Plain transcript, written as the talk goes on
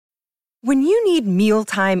When you need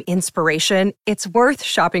mealtime inspiration, it's worth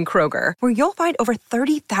shopping Kroger, where you'll find over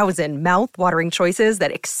 30,000 mouth-watering choices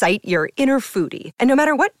that excite your inner foodie. And no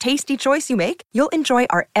matter what tasty choice you make, you'll enjoy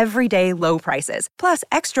our everyday low prices, plus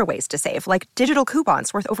extra ways to save, like digital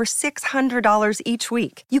coupons worth over $600 each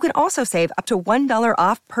week. You can also save up to $1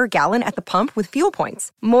 off per gallon at the pump with fuel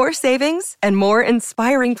points. More savings and more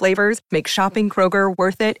inspiring flavors make shopping Kroger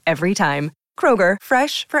worth it every time. Kroger,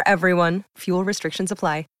 fresh for everyone. Fuel restrictions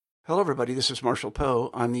apply. Hello, everybody. This is Marshall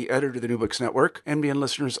Poe. I'm the editor of the New Books Network. NBN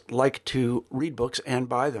listeners like to read books and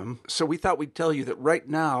buy them. So we thought we'd tell you that right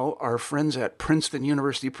now, our friends at Princeton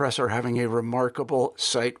University Press are having a remarkable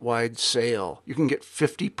site-wide sale. You can get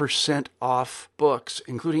 50% off books,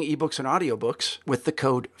 including ebooks and audiobooks, with the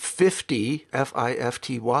code 50,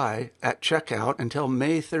 F-I-F-T-Y, at checkout until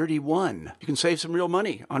May 31. You can save some real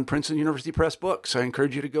money on Princeton University Press books. I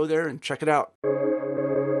encourage you to go there and check it out.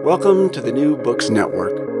 Welcome to the New Books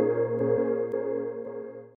Network.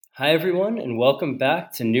 Hi, everyone, and welcome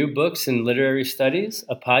back to New Books in Literary Studies,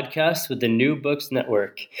 a podcast with the New Books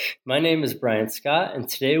Network. My name is Brian Scott, and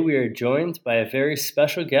today we are joined by a very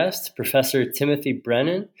special guest, Professor Timothy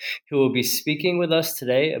Brennan, who will be speaking with us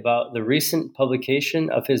today about the recent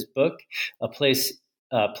publication of his book,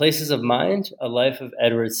 Places of Mind, A Life of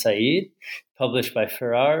Edward Said, published by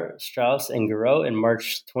Farrar, Straus, and Giroux in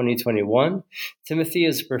March 2021. Timothy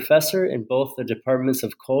is a professor in both the Departments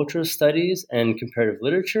of Cultural Studies and Comparative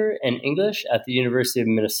Literature and English at the University of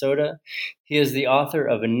Minnesota. He is the author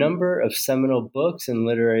of a number of seminal books in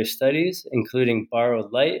literary studies, including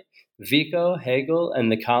Borrowed Light, Vico, Hegel,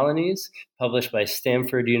 and the Colonies, published by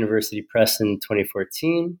Stanford University Press in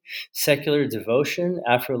 2014, Secular Devotion,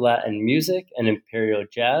 Afro-Latin Music, and Imperial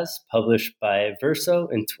Jazz, published by Verso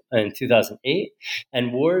in 2008,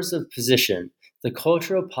 and Wars of Position, The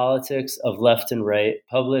Cultural Politics of Left and Right,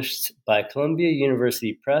 published by Columbia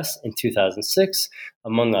University Press in 2006,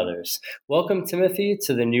 among others. Welcome, Timothy,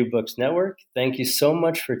 to the New Books Network. Thank you so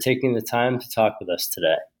much for taking the time to talk with us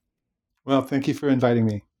today. Well, thank you for inviting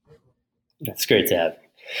me. That's great to have you.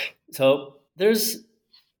 So there's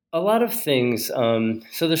a lot of things. So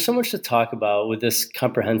there's so much to talk about with this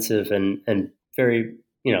comprehensive and very,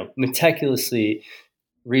 meticulously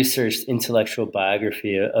researched intellectual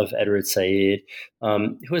biography of Edward Said,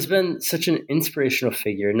 who has been such an inspirational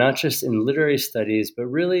figure, not just in literary studies, but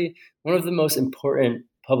really one of the most important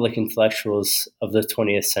public intellectuals of the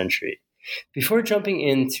 20th century. Before jumping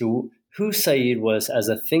into who Said was as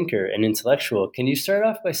a thinker and intellectual, can you start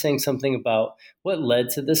off by saying something about what led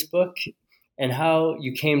to this book and how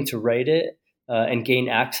you came to write it and gain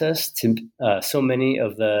access to so many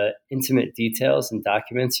of the intimate details and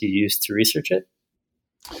documents you used to research it?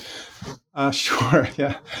 Sure.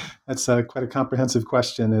 Yeah, that's quite a comprehensive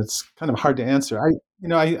question. It's kind of hard to answer.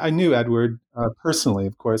 I knew Edward personally,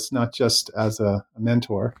 of course, not just as a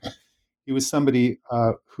mentor. He was somebody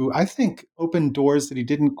who I think opened doors that he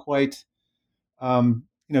didn't quite,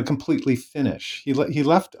 completely finish. He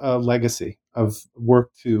left a legacy of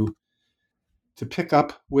work to pick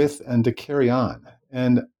up with and to carry on.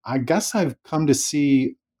 And I guess I've come to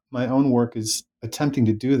see my own work as attempting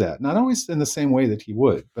to do that. Not always in the same way that he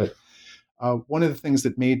would, but one of the things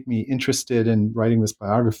that made me interested in writing this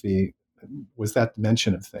biography was that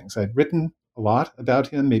dimension of things. I'd written a lot about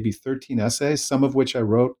him, maybe 13 essays, some of which I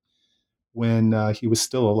wrote when he was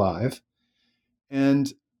still alive.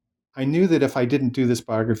 And I knew that if I didn't do this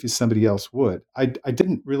biography, somebody else would. I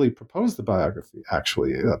didn't really propose the biography,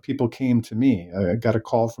 actually. People came to me. I got a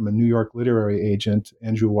call from a New York literary agent,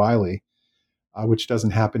 Andrew Wiley, which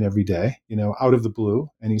doesn't happen every day, out of the blue.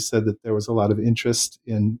 And he said that there was a lot of interest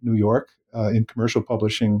in New York, in commercial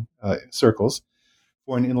publishing circles,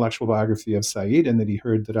 for an intellectual biography of Said, and that he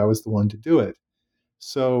heard that I was the one to do it.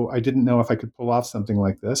 So I didn't know if I could pull off something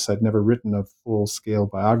like this. I'd never written a full-scale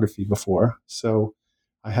biography before, so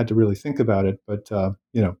I had to really think about it. But, I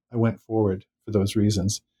went forward for those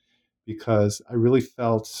reasons because I really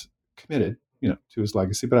felt committed, to his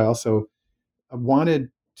legacy. But I also wanted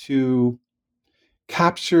to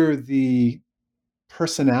capture the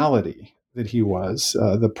personality that he was,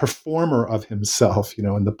 the performer of himself,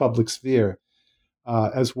 in the public sphere,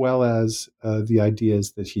 as well as the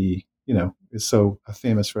ideas that he, is so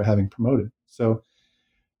famous for having promoted. So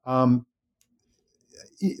the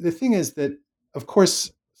thing is that, of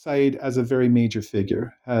course, Said, as a very major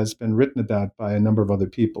figure, has been written about by a number of other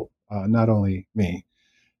people, not only me.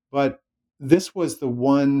 But this was the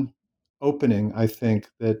one opening, I think,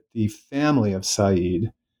 that the family of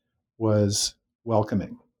Said was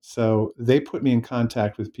welcoming. So they put me in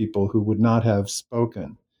contact with people who would not have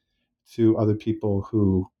spoken to other people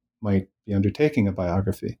who might be undertaking a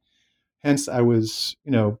biography. Hence, I was,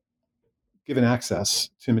 given access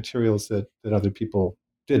to materials that other people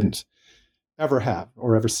didn't ever have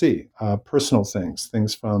or ever see. Personal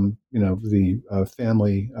things from the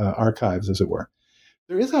family archives, as it were.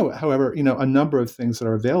 There is, however, a number of things that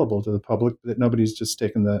are available to the public that nobody's just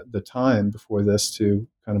taken the time before this to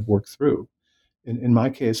kind of work through. In my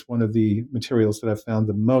case, one of the materials that I found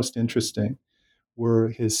the most interesting were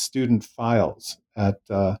his student files at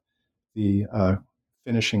the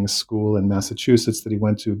finishing school in Massachusetts that he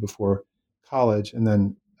went to before college, and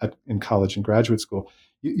then in college and graduate school.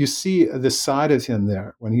 You see this side of him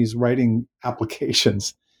there when he's writing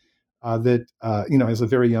applications that, as a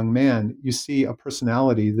very young man, you see a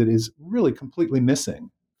personality that is really completely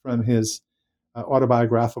missing from his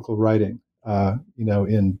autobiographical writing,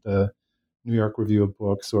 in the New York Review of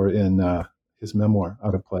Books or in his memoir,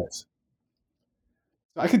 Out of Place.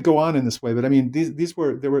 I could go on in this way, but I mean,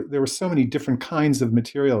 there were so many different kinds of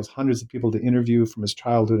materials, hundreds of people to interview from his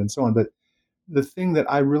childhood and so on. But the thing that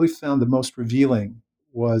I really found the most revealing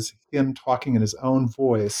was him talking in his own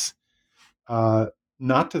voice,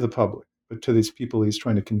 not to the public, but to these people he's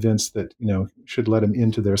trying to convince that should let him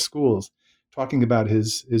into their schools, talking about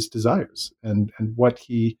his desires and what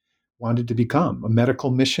he wanted to become. A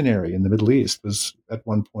medical missionary in the Middle East was at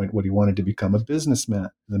one point what he wanted to become. A businessman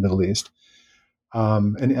in the Middle East.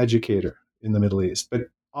 An educator in the Middle East, but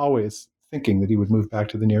always thinking that he would move back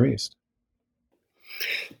to the Near East.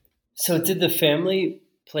 So did the family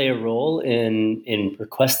play a role in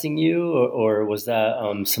requesting you, or was that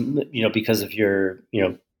because of your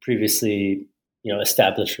previously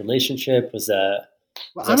established relationship? Was that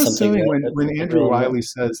I'm assuming when Andrew Wiley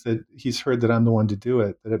says that he's heard that I'm the one to do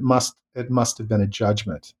it, that it must have been a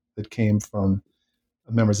judgment that came from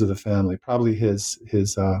members of the family, probably his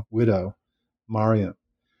widow, Mariam,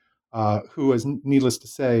 who was, needless to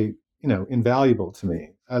say, invaluable to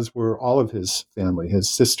me, as were all of his family, his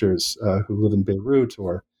sisters who live in Beirut,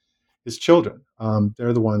 or his children.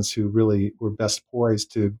 They're the ones who really were best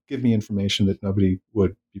poised to give me information that nobody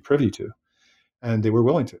would be privy to, and they were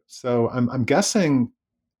willing to. So I'm guessing,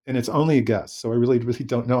 and it's only a guess, so I really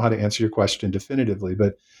don't know how to answer your question definitively,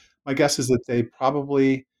 but my guess is that they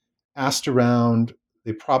probably asked around,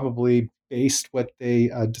 they probably based what they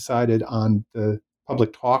decided on the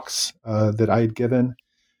public talks that I had given,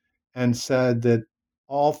 and said that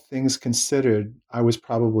all things considered, I was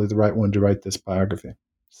probably the right one to write this biography.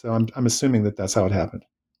 So I'm assuming that that's how it happened.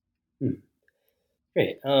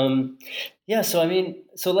 Great. Yeah. So I mean,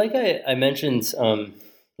 so like I mentioned,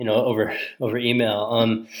 over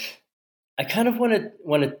email, I kind of want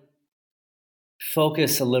to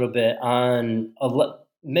focus a little bit on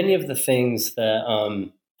many of the things that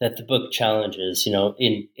that the book challenges,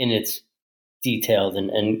 in its detailed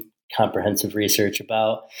and comprehensive research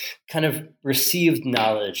about kind of received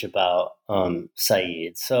knowledge about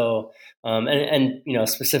Said. So and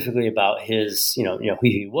specifically about his who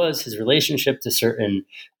he was, his relationship to certain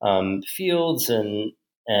fields and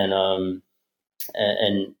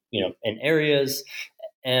areas,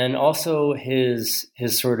 and also his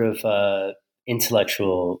sort of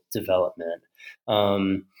intellectual development.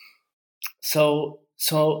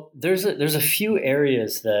 So there's a few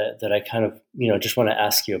areas that I kind of just want to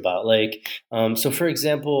ask you about. Like, so for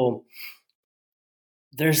example,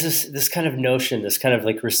 there's this kind of notion, this kind of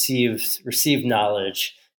like received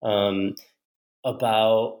knowledge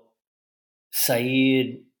about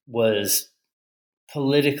Said was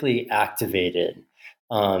politically activated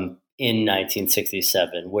in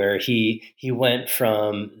 1967, where he went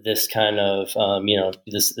from this kind of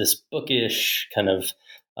this bookish kind of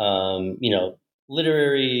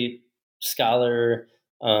literary scholar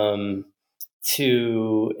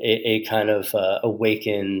to a kind of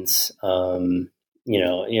awakened, someone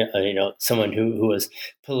who was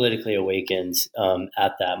politically awakened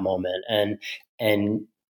at that moment, and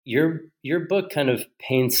your book kind of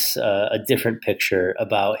paints a different picture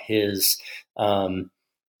about his the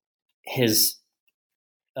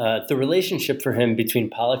relationship for him between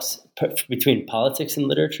politics and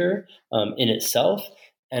literature in itself.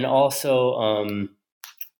 And also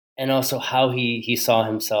how he saw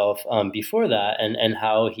himself before that, and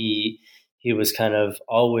how he was kind of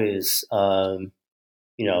always, and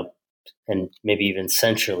maybe even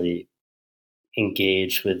centrally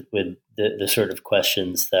engaged with the sort of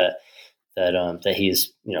questions that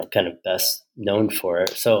he's kind of best known for.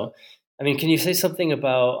 So, I mean, can you say something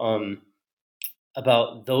about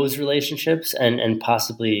those relationships and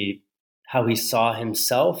possibly how he saw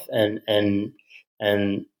himself and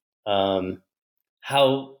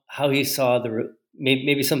how he saw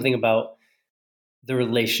maybe something about the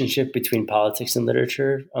relationship between politics and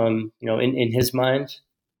literature, in his mind?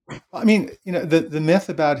 I mean, the myth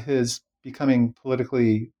about his becoming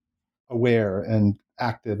politically aware and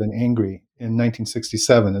active and angry in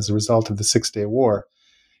 1967 as a result of the Six-Day War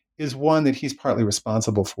is one that he's partly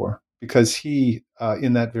responsible for, because he,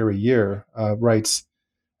 in that very year, writes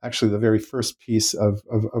actually the very first piece of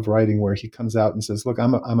writing where he comes out and says, "Look,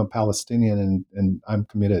 I'm a Palestinian and I'm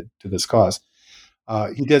committed to this cause."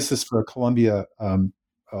 He does this for a Columbia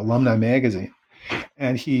alumni magazine,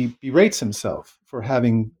 and he berates himself for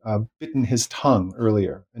having bitten his tongue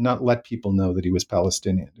earlier and not let people know that he was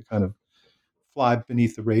Palestinian, to kind of fly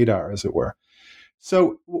beneath the radar, as it were.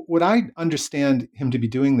 So what I understand him to be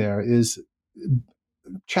doing there is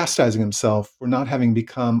chastising himself for not having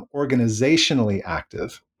become organizationally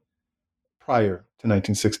active prior to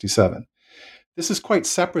 1967. This is quite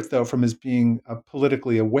separate, though, from his being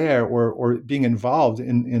politically aware or being involved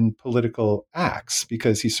in political acts,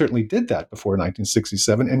 because he certainly did that before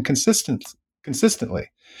 1967 and consistently.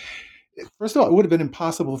 First of all, it would have been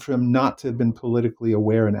impossible for him not to have been politically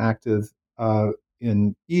aware and active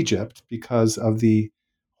in Egypt because of the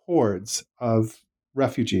hordes of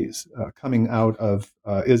refugees coming out of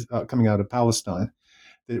Palestine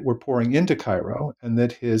that were pouring into Cairo, and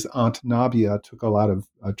that his aunt Nabia took a lot of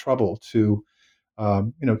trouble to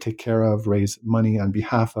take care of, raise money on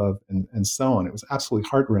behalf of, and so on. It was absolutely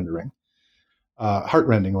heartrending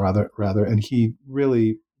rather, and he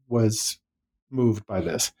really was moved by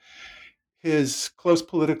this. His close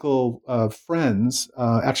political friends,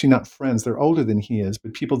 actually not friends, they're older than he is,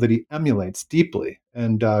 but people that he emulates deeply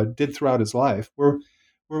and did throughout his life, were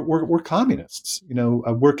communists,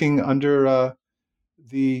 working under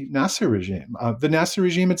the Nasser regime. The Nasser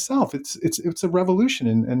regime itself, it's a revolution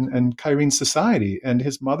in Cairene society, and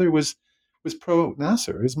his mother was pro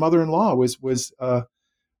Nasser. His mother-in-law was a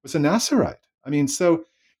Nasserite. I mean, so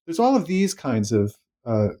there's all of these kinds of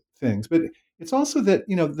things, but it's also that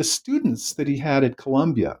the students that he had at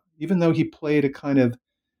Columbia, even though he played a kind of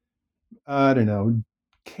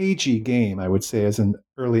cagey game, I would say, as an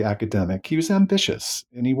early academic, he was ambitious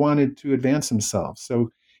and he wanted to advance himself.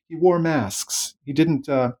 So he wore masks. He didn't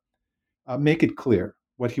make it clear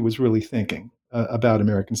what he was really thinking about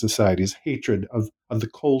American society's hatred of the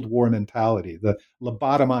Cold War mentality, the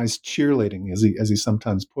lobotomized cheerleading, as he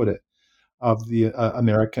sometimes put it, of the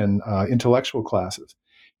American intellectual classes.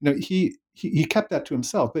 He kept that to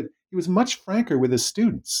himself, but he was much franker with his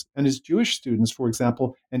students, and his Jewish students, for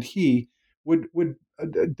example, and he would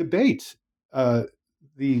debate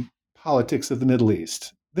the politics of the Middle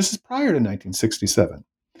East. This is prior to 1967.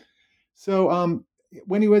 So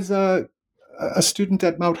when he was a student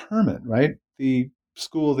at Mount Hermon, right, the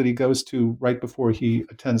school that he goes to right before he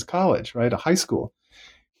attends college, right, a high school,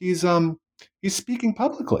 he's speaking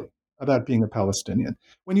publicly about being a Palestinian.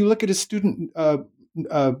 When you look at his student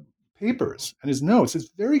papers and his notes, it's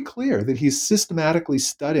very clear that he's systematically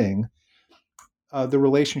studying the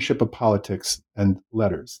relationship of politics and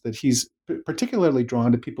letters, that he's particularly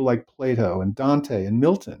drawn to people like Plato and Dante and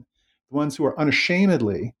Milton, the ones who are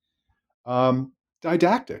unashamedly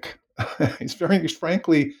didactic. He's very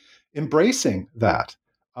frankly embracing that.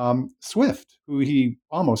 Swift, who he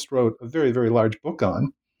almost wrote a very, very large book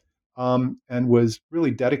on, and was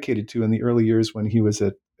really dedicated to in the early years when he was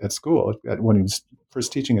at school, when he was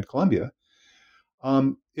first teaching at Columbia,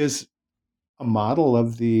 is a model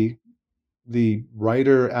of the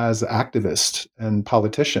writer as activist and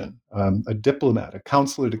politician, a diplomat, a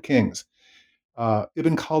counselor to kings.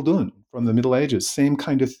 Ibn Khaldun from the Middle Ages, same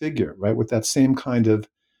kind of figure, right, with that same kind of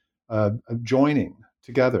joining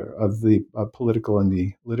together of the political and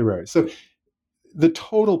the literary. So the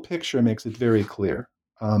total picture makes it very clear.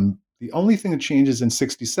 The only thing that changes in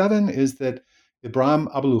 67 is that Ibrahim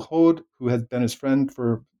Abou-El-Hod, who had been his friend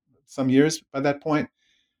for some years by that point,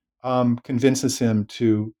 convinces him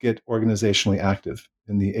to get organizationally active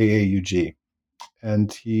in the AAUG.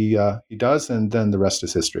 And he does, and then the rest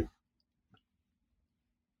is history.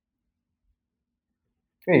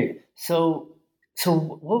 Great. So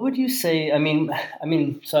what would you say?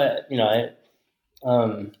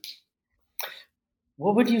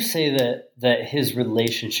 What would you say that his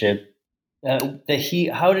relationship,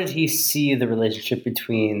 how did he see the relationship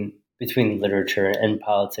between literature and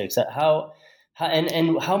politics? How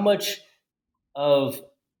much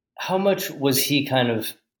was he kind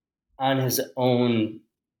of on his own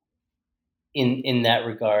in that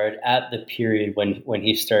regard at the period when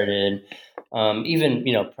he started,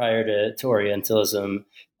 even prior to Orientalism?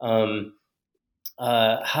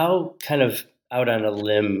 How kind of out on a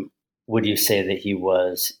limb would you say that he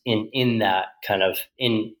was in that kind of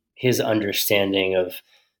in his understanding of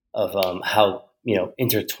how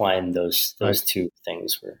intertwined those Right. two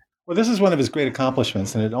things were? Well, this is one of his great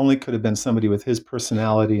accomplishments, and it only could have been somebody with his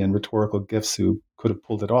personality and rhetorical gifts who could have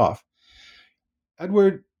pulled it off.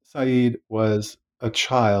 Edward Said was a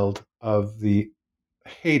child of the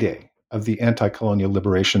heyday of the anti-colonial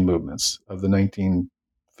liberation movements of the 1950s,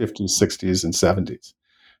 60s, and 70s.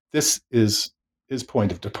 This is his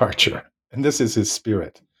point of departure, and this is his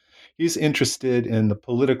spirit. He's interested in the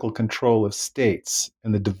political control of states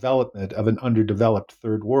and the development of an underdeveloped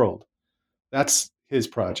third world. That's his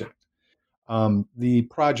project. The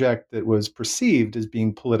project that was perceived as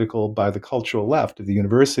being political by the cultural left of the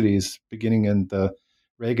universities beginning in the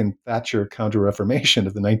Reagan-Thatcher counter-reformation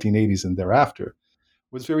of the 1980s and thereafter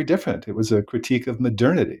was very different. It was a critique of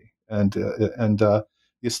modernity and the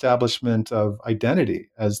establishment of identity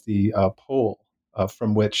as the pole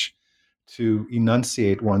from which to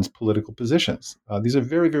enunciate one's political positions. These are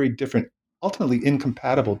very, very different, ultimately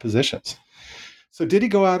incompatible positions. So did he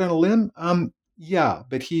go out on a limb? Yeah,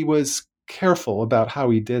 but he was careful about how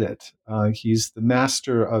he did it. He's the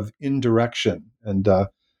master of indirection and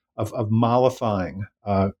of mollifying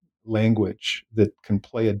language that can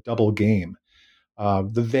play a double game.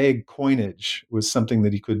 The vague coinage was something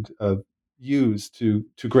that he could use to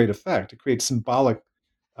great effect to create symbolic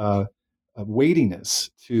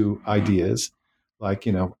weightiness to ideas like,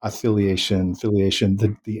 affiliation,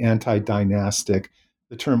 the anti-dynastic,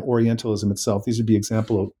 the term Orientalism itself. These would be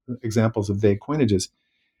examples of vague coinages.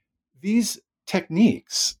 These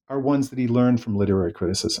techniques are ones that he learned from literary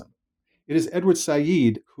criticism. It is Edward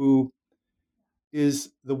Said who is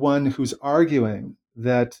the one who's arguing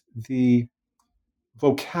that the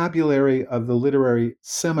vocabulary of the literary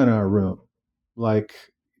seminar room, like,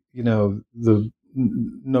 the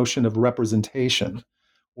notion of representation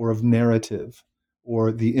or of narrative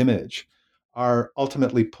or the image, are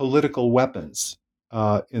ultimately political weapons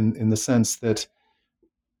in the sense that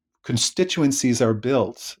constituencies are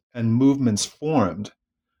built and movements formed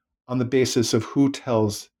on the basis of who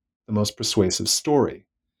tells the most persuasive story.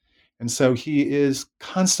 And so he is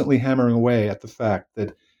constantly hammering away at the fact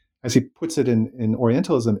that, as he puts it in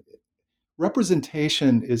Orientalism,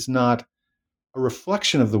 representation is not a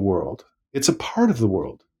reflection of the world, it's a part of the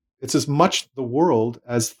world. It's as much the world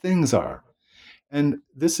as things are. And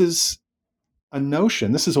this is a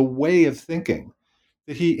notion, this is a way of thinking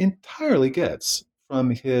that he entirely gets from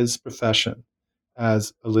his profession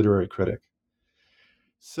as a literary critic.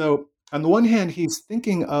 So, on the one hand, he's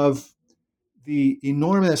thinking of the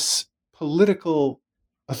enormous political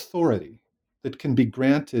authority that can be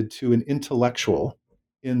granted to an intellectual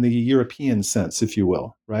in the European sense, if you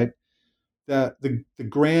will, right? That the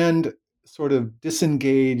grand sort of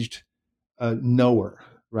disengaged knower,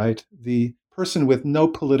 right? The person with no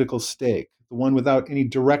political stake, the one without any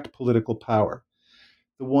direct political power,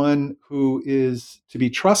 the one who is to be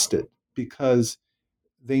trusted because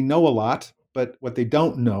they know a lot, but what they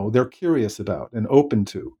don't know, they're curious about and open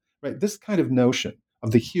to, right? This kind of notion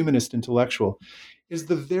of the humanist intellectual is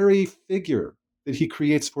the very figure that he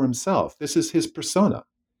creates for himself. This is his persona.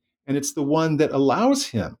 And it's the one that allows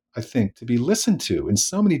him, I think, to be listened to in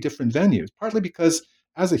so many different venues, partly because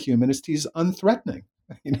as a humanist, he's unthreatening.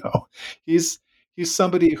 He's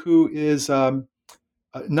somebody who is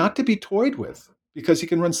not to be toyed with because he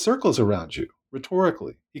can run circles around you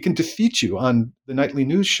rhetorically. He can defeat you on the nightly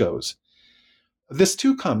news shows. This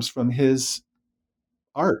too comes from his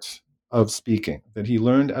art of speaking that he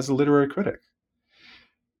learned as a literary critic.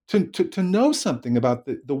 To know something about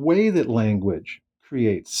the way that language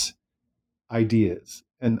creates ideas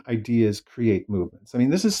and ideas create movements. I mean,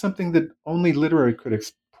 this is something that only literary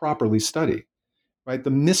critics properly study, right? The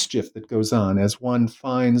mischief that goes on as one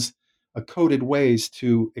finds coded ways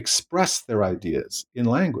to express their ideas in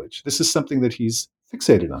language. This is something that he's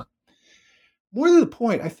fixated on. More to the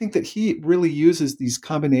point, I think that he really uses these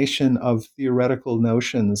combination of theoretical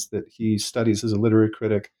notions that he studies as a literary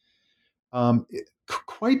critic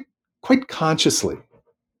quite consciously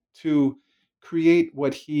to create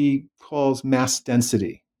what he calls mass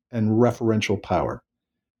density and referential power,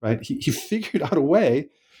 right? He figured out a way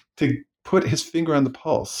to put his finger on the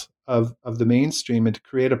pulse of the mainstream and to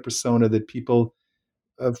create a persona that people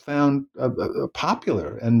found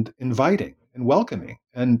popular and inviting and welcoming.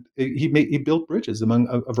 And he built bridges among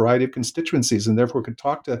a variety of constituencies and therefore could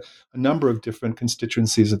talk to a number of different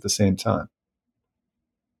constituencies at the same time.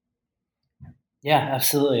 Yeah,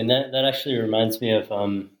 absolutely. And that actually reminds me of,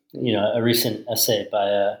 a recent essay by,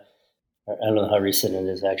 I don't know how recent it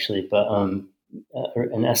is actually, but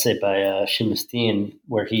an essay by Shamsuddin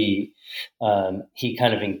where he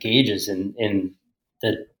kind of engages in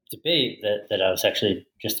the debate that I was actually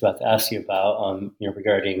just about to ask you about,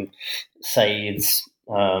 regarding Said's,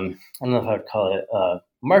 I don't know if I would call it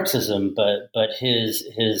Marxism, but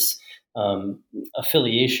his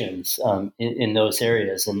affiliations in those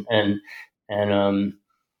areas, and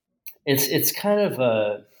it's kind of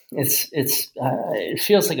a it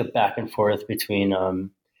feels like a back and forth between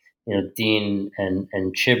Dean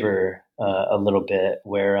and Chibber a little bit,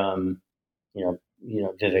 where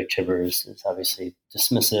Vivek Chibber is obviously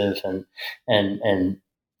dismissive, and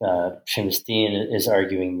Seamus Dean is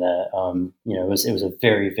arguing that it was a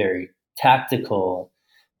very, very tactical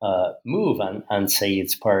move on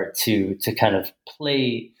Saeed's part to kind of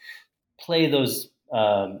play those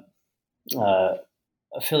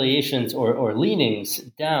affiliations or leanings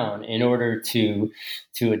down in order to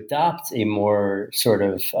adopt a more sort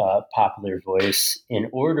of popular voice, in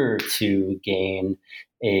order to gain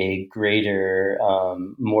a greater,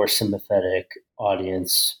 more sympathetic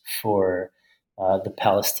audience for the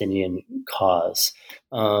Palestinian cause.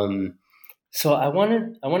 So I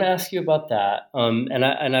want to ask you about that, and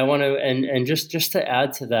I want to and just to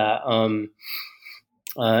add to that.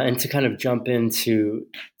 And to kind of jump into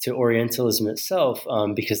Orientalism itself,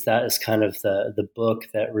 because that is kind of the book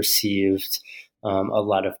that received a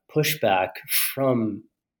lot of pushback from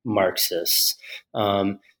Marxists.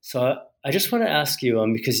 So I just want to ask you,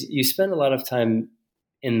 because you spend a lot of time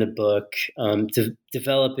in the book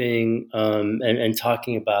developing and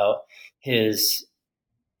talking about his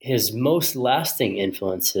most lasting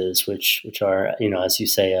influences, which are, as you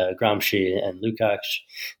say, Gramsci and Lukács,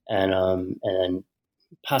 and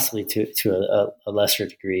possibly to a lesser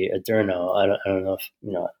degree Adorno. I don't know if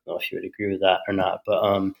I don't know if you would agree with that or not. But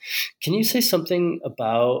can you say something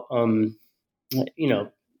about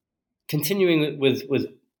continuing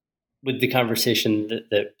with the conversation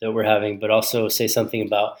that we're having, but also say something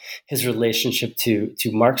about his relationship to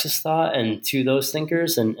Marxist thought and to those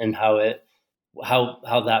thinkers, and how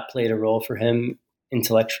that played a role for him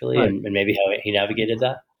intellectually, right. and maybe how he navigated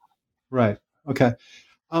that? Right. Okay.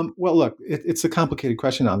 Well, look, it's a complicated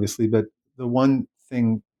question, obviously, but the one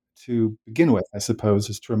thing to begin with, I suppose,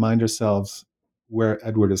 is to remind ourselves where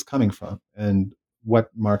Edward is coming from and what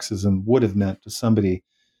Marxism would have meant to somebody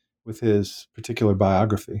with his particular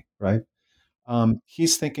biography, right?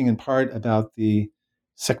 He's thinking in part about the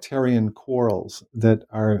sectarian quarrels that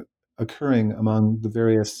are occurring among the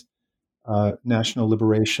various national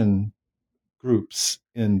liberation groups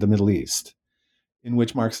in the Middle East, in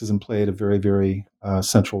which Marxism played a very, very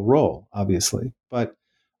central role, obviously, but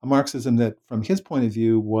a Marxism that, from his point of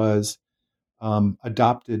view, was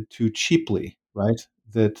adopted too cheaply, right?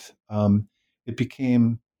 That it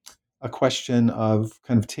became a question of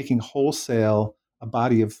kind of taking wholesale a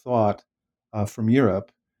body of thought from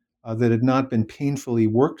Europe that had not been painfully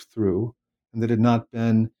worked through and that had not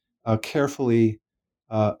been carefully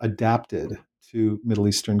adapted to Middle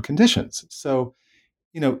Eastern conditions. So,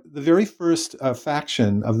 the very first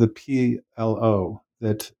faction of the PLO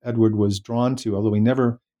that Edward was drawn to, although he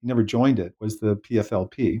never joined it, was the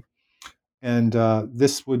PFLP, and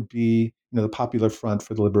this would be the Popular Front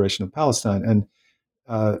for the Liberation of Palestine, and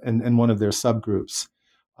one of their subgroups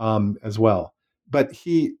as well. But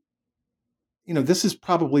this is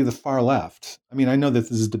probably the far left. I mean, I know that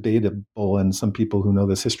this is debatable, and some people who know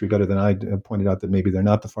this history better than I have pointed out that maybe they're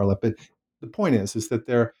not the far left. But the point is that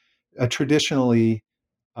they're traditionally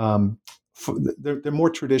they're more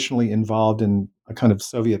traditionally involved in a kind of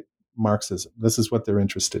Soviet Marxism. This is what they're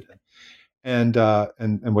interested in,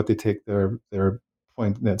 and what they take their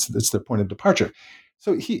point. That's their point of departure.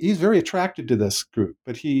 So he's very attracted to this group,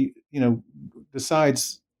 but he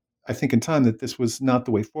decides, I think, in time that this was not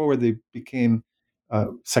the way forward. They became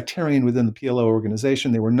sectarian within the PLO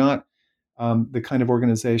organization. They were not the kind of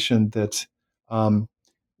organization that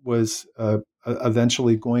was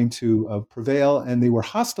eventually going to prevail, and they were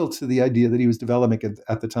hostile to the idea that he was developing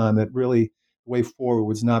at the time, that really the way forward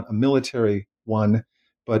was not a military one,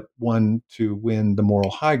 but one to win the moral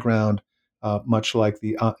high ground, much like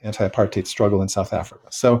the anti-apartheid struggle in South Africa.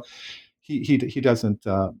 So he doesn't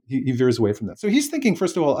he veers away from that. So he's thinking,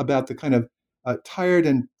 first of all, about the kind of tired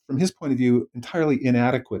and, from his point of view, entirely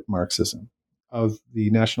inadequate Marxism of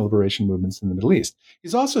the national liberation movements in the Middle East.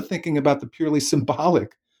 He's also thinking about the purely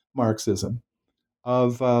symbolic Marxism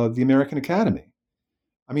of the American Academy.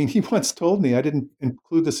 I mean, he once told me, I didn't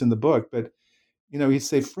include this in the book, but he'd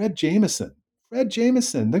say, Fred Jameson,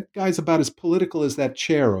 that guy's about as political as that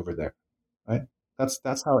chair over there, right?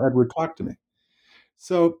 That's how Edward talked to me.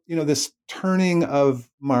 So, this turning of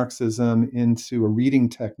Marxism into a reading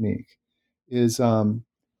technique is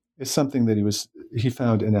something that he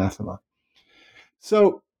found anathema.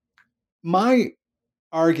 So my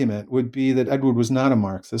argument would be that Edward was not a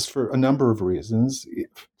Marxist for a number of reasons.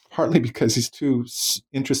 partly because he's too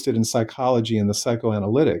interested in psychology and the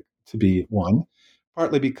psychoanalytic to be one,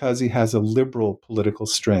 partly because he has a liberal political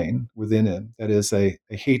strain within him, that is, a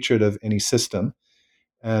hatred of any system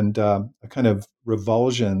and a kind of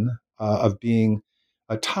revulsion of being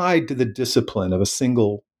tied to the discipline of a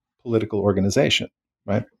single political organization,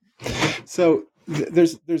 right? So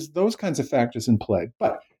there's those kinds of factors in play.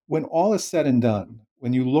 But when all is said and done,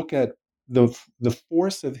 when you look at the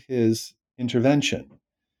force of his intervention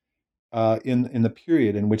in the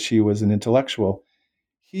period in which he was an intellectual,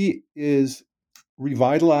 he is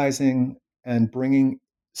revitalizing and bringing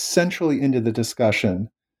centrally into the discussion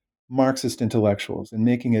Marxist intellectuals and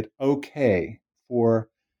making it okay for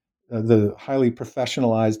the highly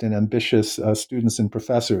professionalized and ambitious students and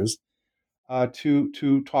professors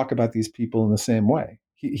to talk about these people in the same way.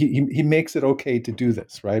 He makes it okay to do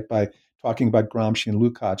this, right? By talking about Gramsci and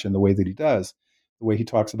Lukács in the way that he does, the way he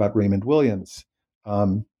talks about Raymond Williams,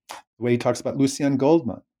 the way he talks about Lucien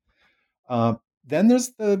Goldman. Then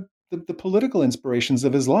there's the political inspirations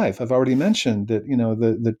of his life. I've already mentioned that,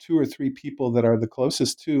 the two or three people that are the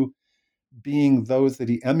closest to being those that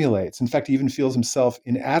he emulates. In fact, he even feels himself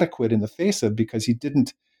inadequate in the face of, because he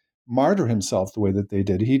didn't martyr himself the way that they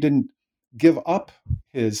did. He didn't give up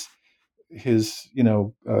his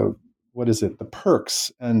what is it, the perks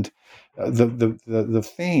and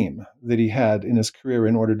the fame that he had in his career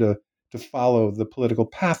in order to follow the political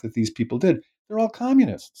path that these people did. They're all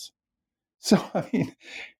communists. So, I mean,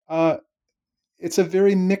 it's a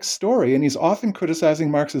very mixed story, and he's often criticizing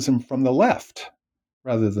Marxism from the left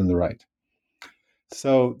rather than the right.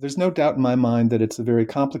 So there's no doubt in my mind that it's a very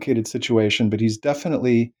complicated situation, but he's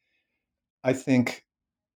definitely, I think,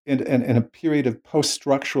 in a period of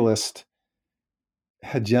post-structuralist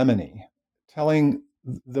hegemony, telling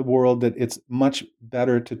the world that it's much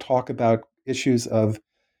better to talk about issues of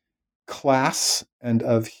class and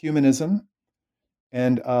of humanism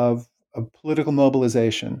and of political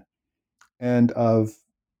mobilization and of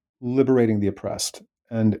liberating the oppressed.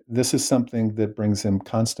 And this is something that brings him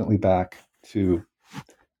constantly back to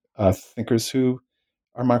thinkers who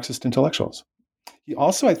are Marxist intellectuals. He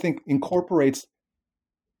also, I think, incorporates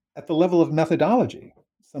at the level of methodology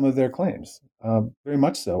some of their claims, very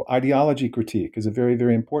much so. Ideology critique is a very,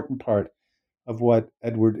 very important part of what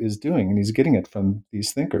Edward is doing, and he's getting it from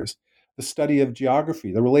these thinkers. The study of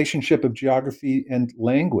geography, the relationship of geography and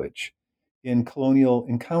language in colonial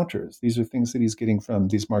encounters. These are things that he's getting from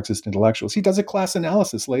these Marxist intellectuals. He does a class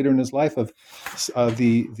analysis later in his life of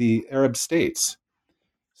the Arab states.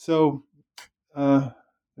 So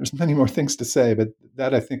there's many more things to say, but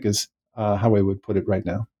that, I think, is how I would put it right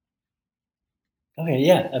now. Okay,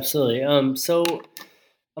 yeah, absolutely. So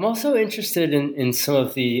I'm also interested in some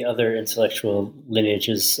of the other intellectual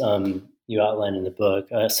lineages you outline in the book.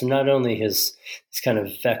 So not only his kind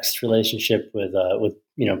of vexed relationship with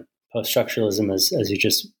post-structuralism, as you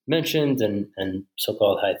just mentioned, and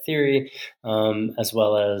so-called high theory, as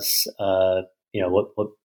well as what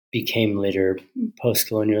became later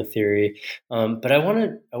post-colonial theory. But I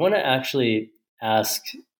want to actually ask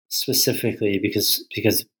specifically because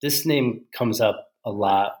this name comes up a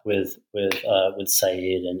lot with Said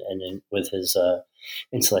and with his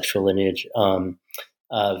intellectual lineage,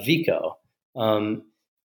 Vico.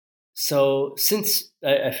 So since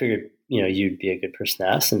I figured you'd be a good person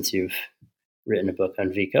to ask since you've written a book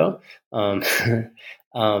on Vico,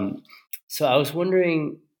 so I was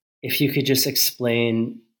wondering if you could just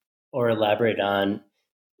explain or elaborate on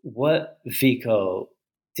what Vico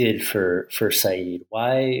did for Said.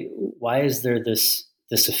 Why is there this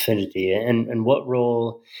affinity, and what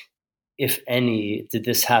role, if any, did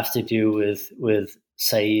this have to do with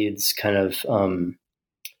Said's kind of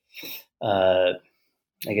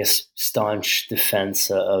I guess staunch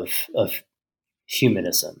defense of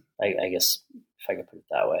humanism? I guess, if I could put it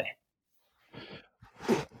that way.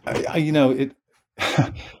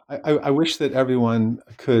 I wish that everyone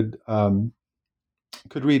could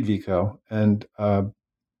read Vico and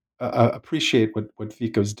appreciate what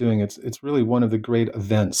Vico's doing. It's really one of the great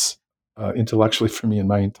events intellectually for me in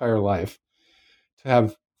my entire life to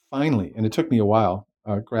have finally, and it took me a while,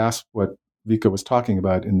 grasp what Vico was talking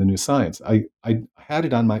about in The New Science. I had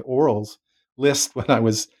it on my orals list when I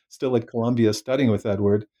was still at Columbia studying with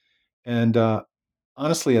Edward, and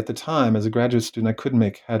honestly, at the time, as a graduate student, I couldn't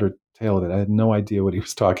make head or tail of it. I had no idea what he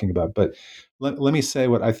was talking about. But let me say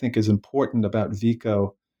what I think is important about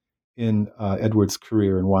Vico in Edward's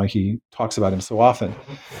career and why he talks about him so often.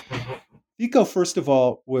 Vico, first of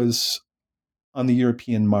all, was on the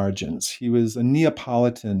European margins. He was a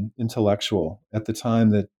Neapolitan intellectual at the time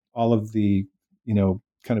that all of the,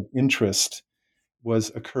 kind of interest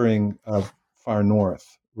was occurring far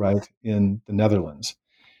north. right, in the Netherlands.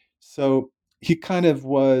 So he kind of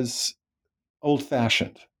was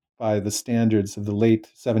old-fashioned by the standards of the late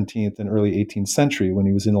 17th and early 18th century when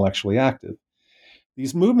he was intellectually active.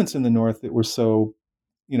 These movements in the North that were so,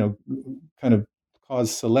 kind of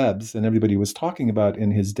caused celebs and everybody was talking about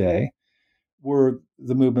in his day were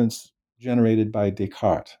the movements generated by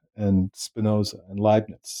Descartes and Spinoza and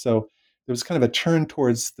Leibniz. So there was kind of a turn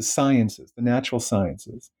towards the sciences, the natural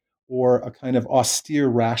sciences, or a kind of austere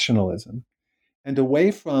rationalism, and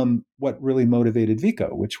away from what really motivated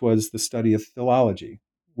Vico, which was the study of philology,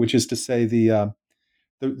 which is to say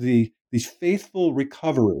the faithful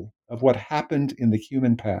recovery of what happened in the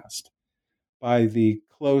human past by the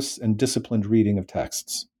close and disciplined reading of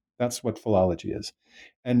texts. That's what philology is.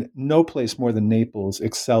 And no place more than Naples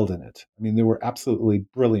excelled in it. I mean, they were absolutely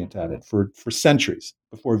brilliant at it for centuries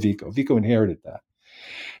before Vico. Vico inherited that.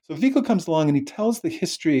 So Vico comes along and he tells the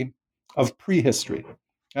history of prehistory.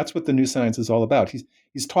 That's what the new science is all about.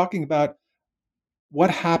 He's talking about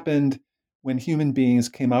what happened when human beings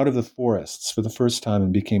came out of the forests for the first time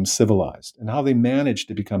and became civilized, and how they managed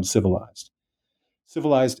to become civilized.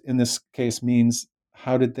 Civilized in this case means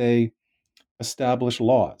how did they establish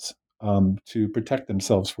laws to protect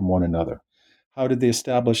themselves from one another? How did they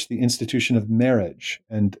establish the institution of marriage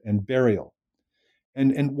and burial?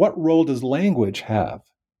 And what role does language have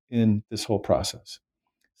in this whole process?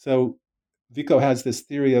 So Vico has this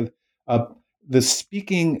theory of the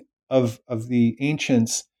speaking of the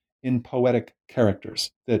ancients in poetic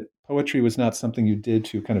characters, that poetry was not something you did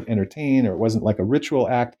to kind of entertain, or it wasn't like a ritual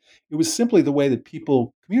act. It was simply the way that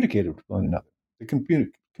people communicated with one another. They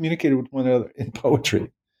communicated with one another in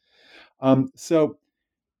poetry. So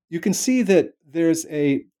you can see that there's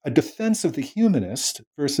a defense of the humanist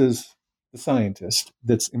versus the scientist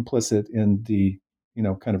that's implicit in the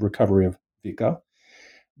kind of recovery of Vico.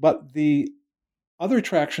 But the other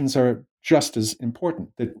attractions are just as important.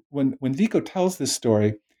 That when Vico tells this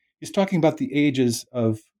story, he's talking about the ages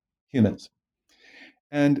of humans.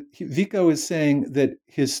 And Vico is saying that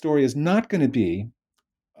his story is not going to be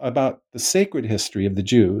about the sacred history of the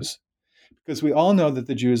Jews, because we all know that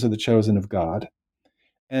the Jews are the chosen of God,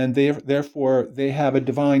 and therefore they have a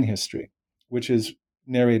divine history, which is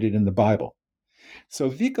narrated in the Bible. So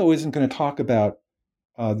Vico isn't going to talk about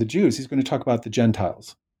the Jews, he's going to talk about the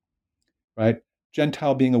Gentiles, right?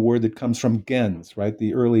 Gentile being a word that comes from gens, right?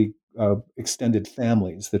 The early extended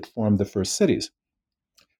families that formed the first cities.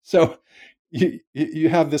 So you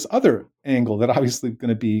have this other angle that obviously going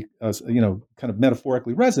to be, kind of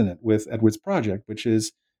metaphorically resonant with Edwards' project, which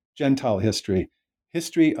is Gentile history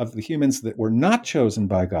of the humans that were not chosen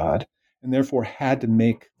by God and therefore had to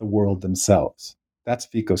make the world themselves. That's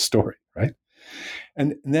Vico's story, right?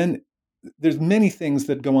 And then there's many things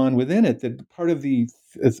that go on within it that part of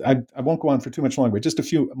I won't go on for too much longer, just a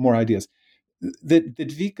few more ideas. That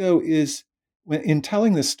Vico is, in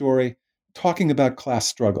telling this story, talking about class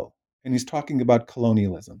struggle, and he's talking about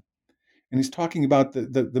colonialism, and he's talking about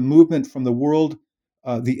the movement from the world,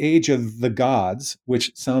 the age of the gods,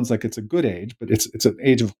 which sounds like it's a good age, but it's an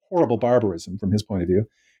age of horrible barbarism from his point of view,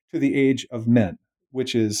 to the age of men,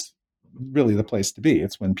 which is really the place to be.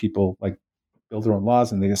 It's when people build their own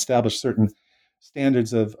laws and they establish certain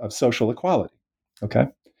standards of social equality. Okay.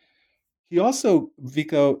 He also,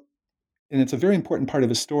 Vico, and it's a very important part of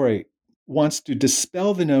his story, wants to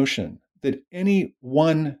dispel the notion that any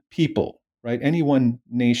one people, right, any one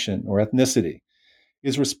nation or ethnicity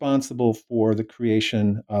is responsible for the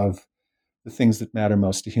creation of the things that matter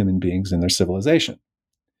most to human beings in their civilization.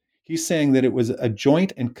 He's saying that it was a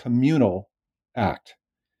joint and communal act.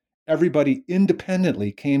 Everybody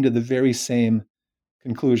independently came to the very same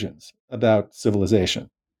conclusions about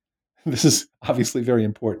civilization. This is obviously very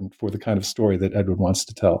important for the kind of story that Edward wants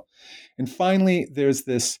to tell. And finally, there's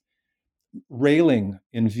this railing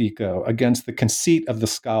in Vico against the conceit of the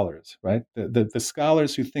scholars, right? The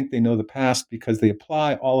scholars who think they know the past because they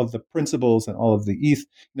apply all of the principles and all of the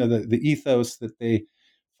ethos that they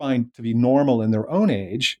find to be normal in their own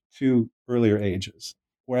age to earlier ages.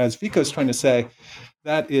 Whereas Vico's trying to say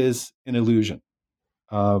that is an illusion.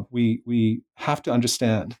 We have to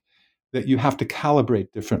understand that you have to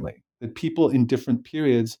calibrate differently, that people in different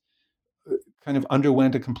periods kind of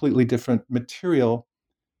underwent a completely different material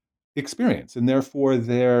experience, and therefore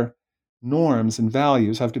their norms and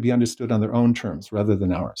values have to be understood on their own terms rather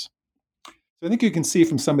than ours. So I think you can see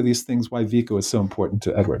from some of these things why Vico is so important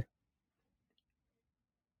to Edward.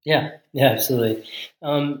 Yeah, absolutely.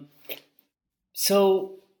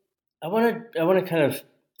 So I want to kind of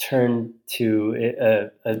turn to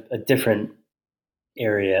a different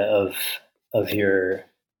area of your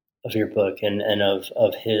book and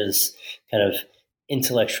of his kind of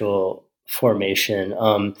intellectual formation,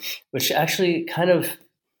 which actually kind of,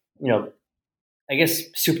 I guess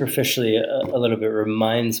superficially a little bit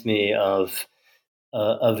reminds me uh,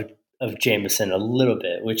 of of Jameson a little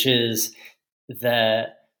bit, which is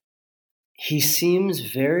that he seems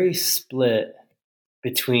very split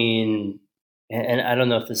between, and I don't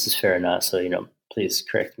know if this is fair or not, so please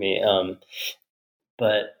correct me.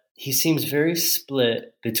 But he seems very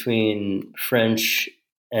split between French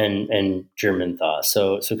and German thought.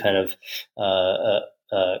 So kind of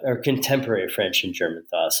or contemporary French and German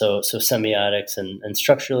thought. So semiotics and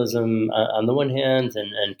structuralism on the one hand,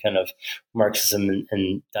 and kind of Marxism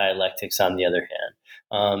and dialectics on the other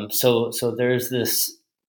hand. So there's this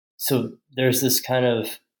kind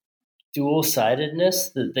of dual sidedness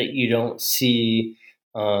that you don't see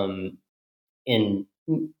in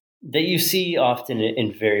that you see often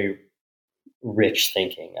in very rich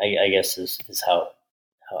thinking. I guess is how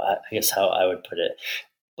I would put it.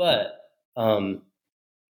 But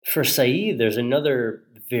for Said, there's another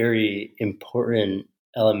very important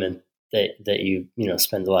element that you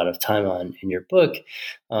spend a lot of time on in your book,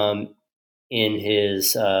 in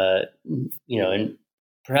his and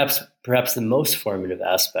perhaps the most formative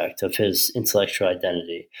aspect of his intellectual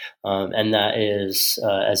identity, and that is,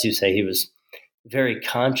 as you say, he was very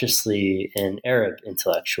consciously an Arab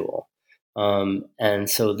intellectual, and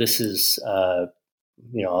so this is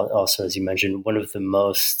also, as you mentioned, one of the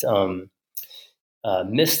most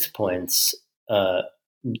missed points,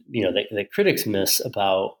 that critics miss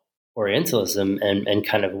about Orientalism and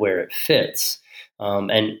kind of where it fits,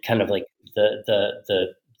 and kind of like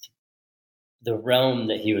the realm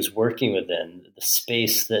that he was working within, the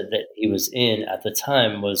space that he was in at the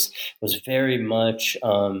time was very much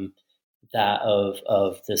that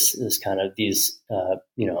of this kind of these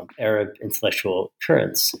Arab intellectual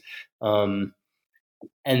currents,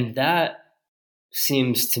 and that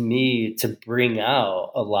seems to me to bring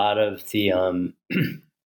out a lot of the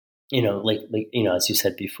as you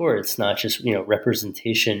said before, it's not just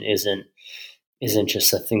representation isn't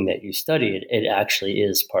just a thing that you study. It actually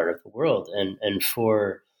is part of the world, and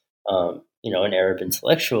for an Arab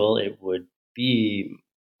intellectual, it would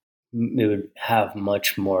have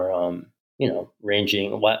much more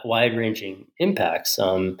wide ranging impacts.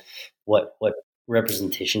 What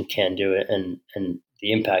representation can do it, and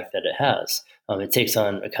the impact that it has. It takes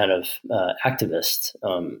on a kind of activist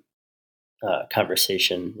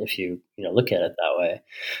conversation if you look at it that way.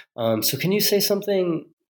 So can you say something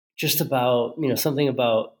just about something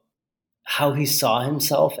about how he saw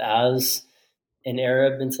himself as an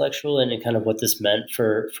Arab intellectual, and kind of what this meant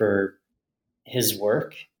for his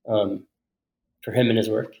work, for him and his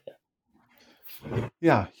work?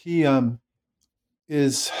 Yeah, he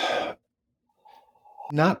is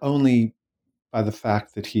not only by the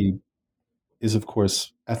fact that he is, of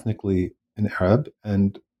course, ethnically an Arab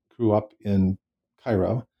and grew up in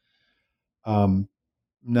Cairo,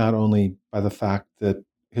 not only by the fact that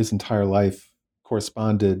his entire life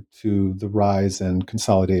corresponded to the rise and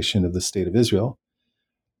consolidation of the State of Israel,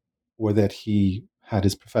 or that he had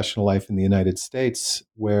his professional life in the United States,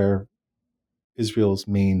 where Israel's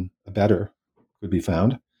main abettor could be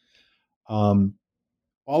found. All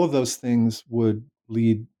of those things would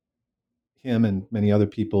lead him and many other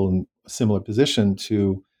people in a similar position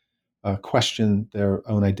to question their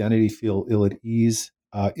own identity, feel ill at ease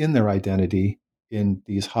in their identity in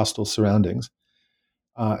these hostile surroundings.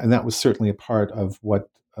 And that was certainly a part of what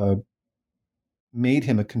made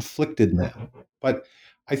him a conflicted man. But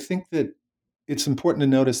I think that it's important to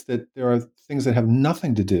notice that there are things that have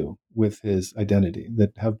nothing to do with his identity,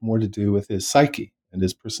 that have more to do with his psyche and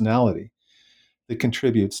his personality, that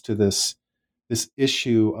contributes to this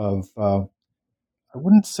issue of, I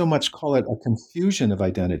wouldn't so much call it a confusion of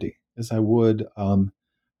identity as I would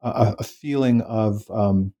a feeling of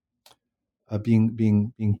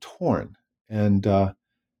being torn and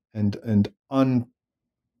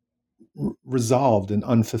unresolved and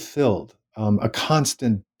unfulfilled, a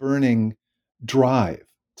constant burning drive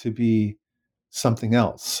to be something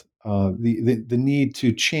else, the need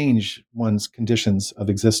to change one's conditions of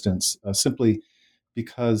existence simply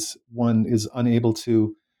because one is unable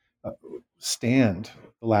to stand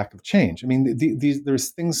the lack of change. I mean, there's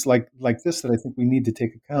things like this that I think we need to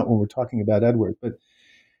take account when we're talking about Edward. But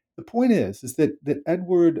the point is that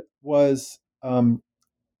Edward was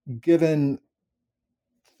given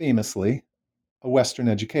famously a Western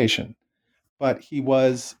education, but he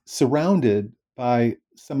was surrounded by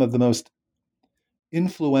some of the most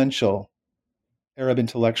influential Arab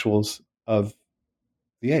intellectuals of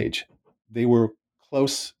the age. They were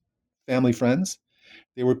close family friends.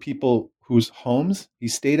 They were people whose homes he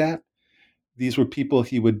stayed at. These were people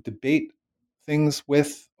he would debate things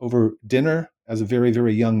with over dinner as a very,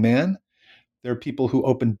 very young man. There are people who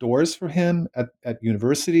opened doors for him at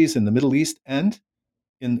universities in the Middle East and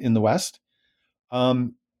in the West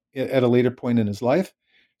um, at a later point in his life.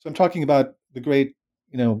 So I'm talking about the great,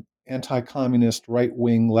 anti-communist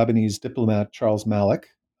right-wing Lebanese diplomat Charles Malik,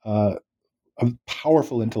 a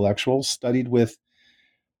powerful intellectual, studied with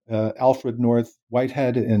Alfred North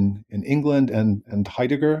Whitehead in England and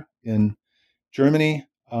Heidegger in Germany.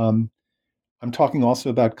 I'm talking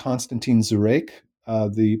also about Konstantin Zurek,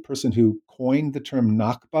 the person who coined the term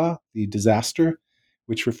Nakba, the disaster,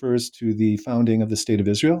 which refers to the founding of the State of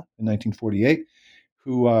Israel in 1948,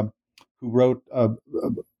 who wrote a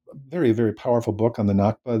very, very powerful book on the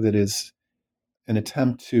Nakba that is an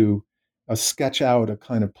attempt to sketch out a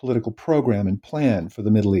kind of political program and plan for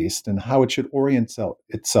the Middle East and how it should orient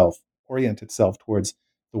itself towards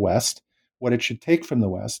the West, what it should take from the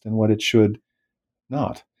West, and what it should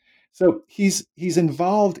not. So he's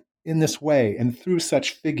involved in this way and through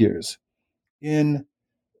such figures in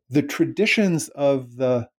the traditions of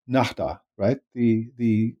the Nahda, right?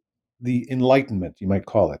 The Enlightenment, you might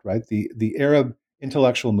call it, right? The Arab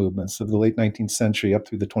intellectual movements of the late 19th century up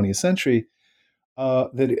through the 20th century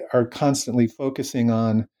that are constantly focusing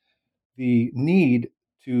on the need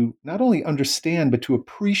to not only understand but to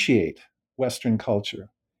appreciate Western culture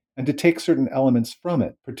and to take certain elements from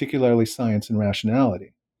it, particularly science and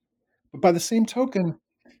rationality. But by the same token,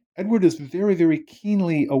 Edward is very, very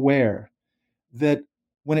keenly aware that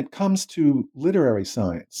when it comes to literary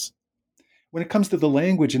science, when it comes to the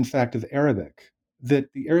language, in fact, of Arabic,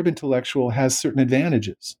 that the Arab intellectual has certain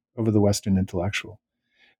advantages over the Western intellectual.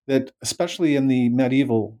 That especially in the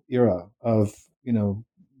medieval era of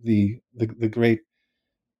the great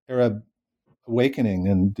Arab awakening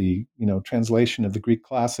and the translation of the Greek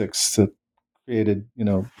classics that created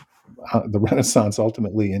the Renaissance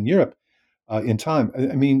ultimately in Europe in time.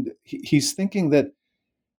 I mean, he's thinking that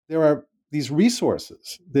there are these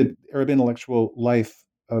resources that Arab intellectual life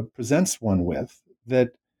presents one with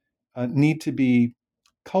that need to be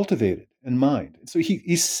cultivated and mined. So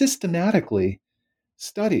he systematically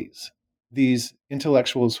studies these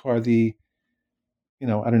intellectuals who are the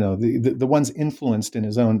ones influenced in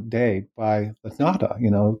his own day by the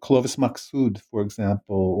Nahda, Clovis Maqsood, for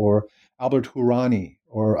example, or Albert Hourani,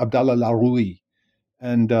 or Abdallah Laroui,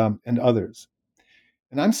 and others.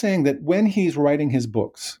 And I'm saying that when he's writing his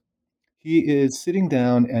books, he is sitting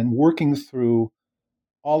down and working through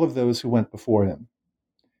all of those who went before him,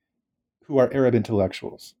 who are Arab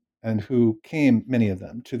intellectuals, and who came, many of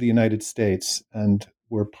them, to the United States and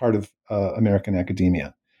were part of American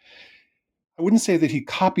academia. I wouldn't say that he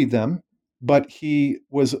copied them, but he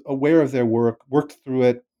was aware of their work, worked through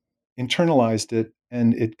it, internalized it,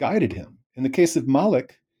 and it guided him. In the case of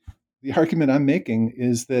Malik, the argument I'm making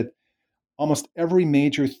is that almost every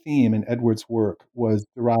major theme in Edward's work was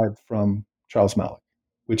derived from Charles Malik,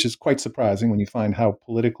 which is quite surprising when you find how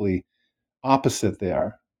politically opposite they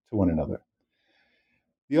are to one another.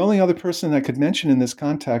 The only other person I could mention in this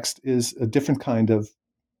context is a different kind of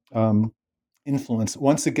influence.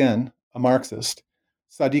 Once again, a Marxist,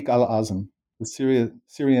 Sadiq al-Azm, the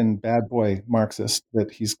Syrian bad boy Marxist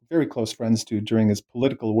that he's very close friends to during his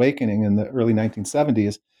political awakening in the early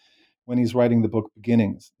 1970s when he's writing the book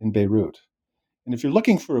Beginnings in Beirut. And if you're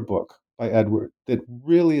looking for a book by Edward that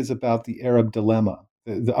really is about the Arab dilemma,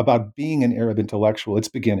 about being an Arab intellectual, it's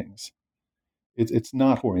Beginnings. It's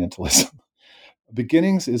not Orientalism.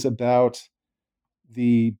 Beginnings is about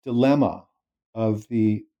the dilemma of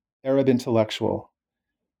the Arab intellectual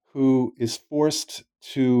who is forced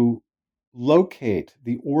to locate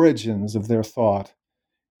the origins of their thought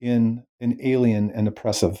in an alien and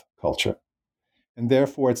oppressive culture. And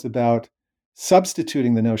therefore, it's about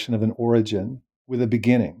substituting the notion of an origin with a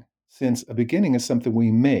beginning, since a beginning is something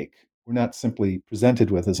we make. We're not simply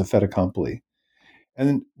presented with as a fait accompli.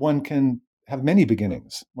 And one can have many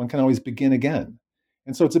beginnings. One can always begin again.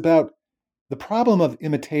 And so it's about the problem of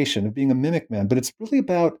imitation, of being a mimic man, but it's really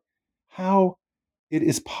about how it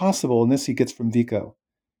is possible, and this he gets from Vico,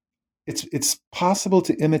 it's possible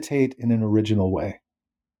to imitate in an original way.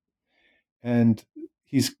 And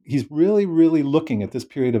he's really, really looking at this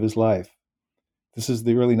period of his life. This is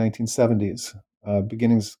the early 1970s.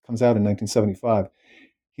 Beginnings comes out in 1975.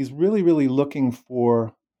 He's really, really looking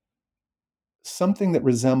for something that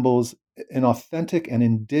resembles an authentic and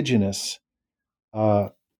indigenous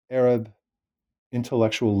Arab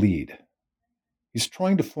intellectual lead. He's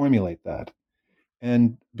trying to formulate that.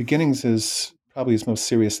 And Beginnings is probably his most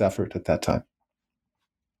serious effort at that time.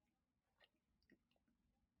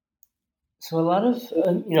 So a lot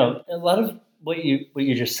of what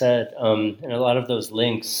you just said, and a lot of those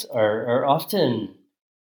links are often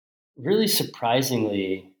really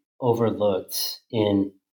surprisingly overlooked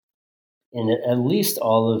in at least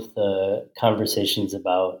all of the conversations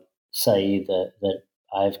about Said that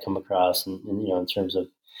I've come across, and in terms of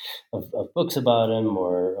books about him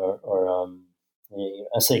or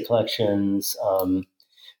essay collections.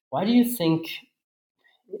 Why do you think?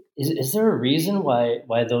 Is there a reason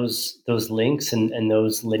why those links and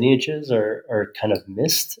those lineages are kind of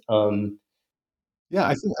missed?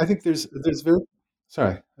 Yeah, I think there's very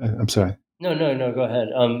sorry, I'm sorry. No, go ahead.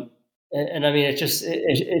 And I mean, it's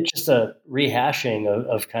just a rehashing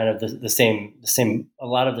of kind of the same a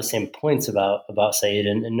lot of the same points about Said,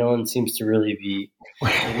 and no one seems to really be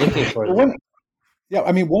looking for Well, them. yeah,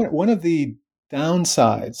 I mean one of the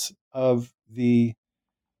downsides of the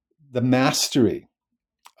mastery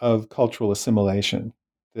of cultural assimilation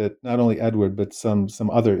that not only Edward but some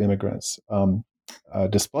other immigrants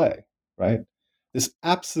display, right? This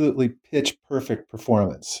absolutely pitch perfect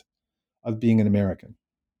performance of being an American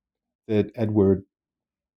that Edward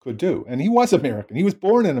could do, and he was American. He was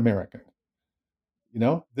born an American.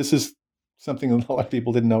 This is something that a lot of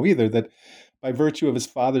people didn't know either. That by virtue of his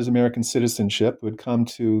father's American citizenship, who had come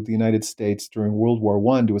to the United States during World War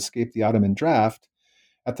I to escape the Ottoman draft,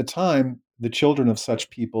 at the time, the children of such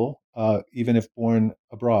people, even if born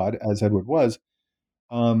abroad, as Edward was,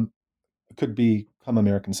 um, could become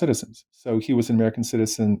American citizens. So he was an American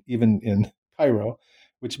citizen even in Cairo,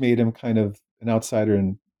 which made him kind of an outsider,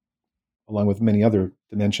 and along with many other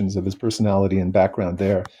dimensions of his personality and background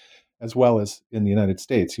there, as well as in the United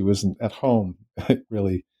States. He wasn't at home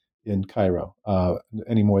really in Cairo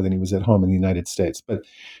any more than he was at home in the United States. But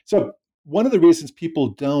so one of the reasons people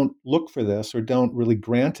don't look for this or don't really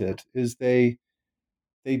grant it is they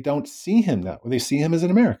don't see him that way. They see him as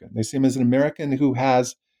an American. They see him as an American who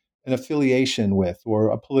has an affiliation with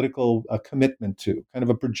or a political commitment to, kind of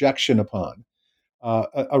a projection upon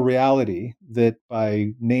a reality that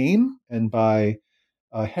by name and by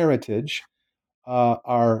heritage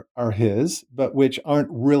are his, but which aren't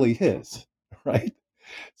really his, right?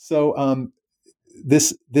 So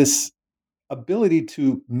this ability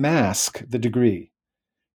to mask the degree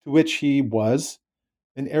to which he was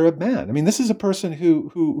an Arab man. I mean, this is a person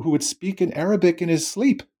who would speak in Arabic in his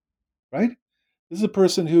sleep, right? This is a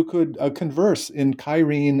person who could converse in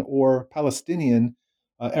Cairene or Palestinian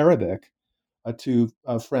Arabic to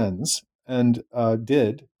friends, and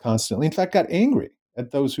did constantly. In fact, got angry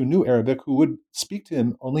at those who knew Arabic who would speak to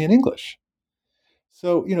him only in English.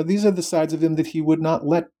 So, these are the sides of him that he would not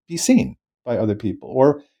let be seen by other people,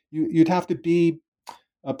 or you'd have to be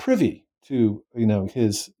privy to,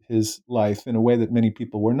 his life in a way that many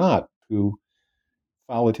people were not, who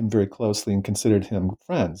followed him very closely and considered him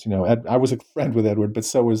friends. I was a friend with Edward, but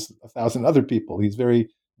so was 1,000 other people. He's very,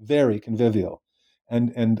 very convivial,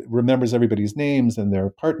 and remembers everybody's names and their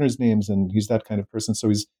partners' names, and he's that kind of person. So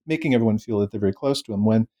he's making everyone feel that they're very close to him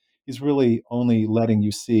when he's really only letting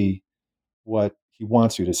you see what he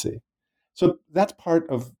wants you to see. So that's part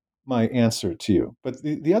of my answer to you. But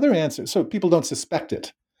the other answer, so people don't suspect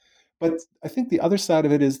it. But I think the other side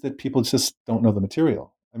of it is that people just don't know the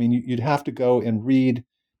material. I mean, you'd have to go and read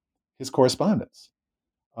his correspondence.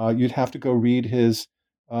 You'd have to go read his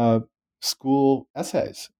school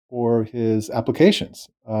essays or his applications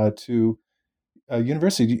to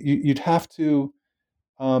university. You'd have to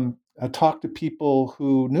talk to people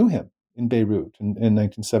who knew him in Beirut in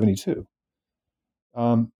 1972.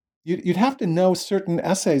 You'd have to know certain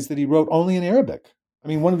essays that he wrote only in Arabic. I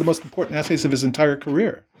mean, one of the most important essays of his entire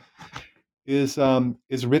career is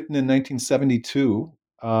written in 1972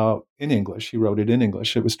 in English. He wrote it in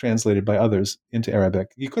English. It was translated by others into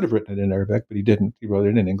Arabic. He could have written it in Arabic, but he didn't. He wrote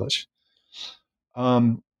it in English.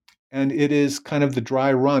 And it is kind of the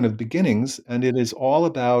dry run of beginnings, and it is all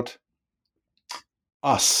about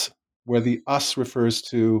us, where the us refers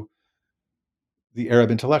to the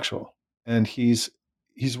Arab intellectual. And he's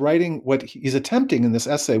writing he's attempting in this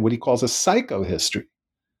essay what he calls a psychohistory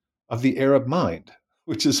of the Arab mind,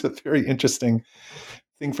 which is a very interesting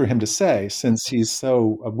thing for him to say, since he's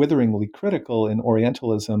so witheringly critical in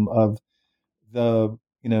Orientalism of the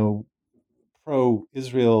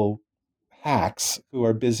pro-Israel hacks who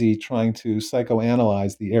are busy trying to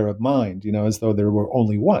psychoanalyze the Arab mind, as though there were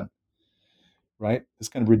only one, right? This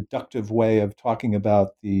kind of reductive way of talking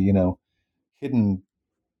about the hidden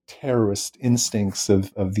terrorist instincts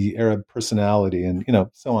of the Arab personality, and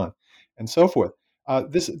so on and so forth.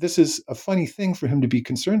 This is a funny thing for him to be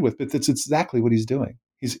concerned with, but that's exactly what he's doing.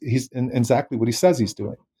 He's and exactly what he says he's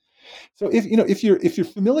doing. So if you're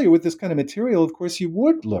familiar with this kind of material, of course you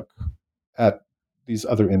would look at these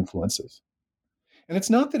other influences. And it's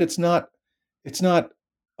not that it's not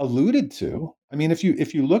alluded to. I mean, if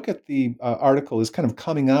you look at the article, his kind of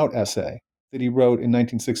coming out essay that he wrote in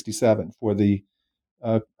 1967 for the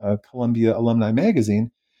Columbia Alumni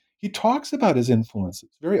Magazine, he talks about his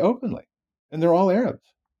influences very openly, and they're all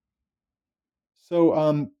Arabs.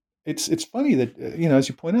 So it's funny that as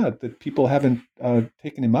you point out, that people haven't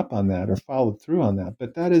taken him up on that or followed through on that.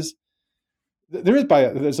 But that is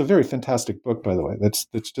there's a very fantastic book, by the way, that's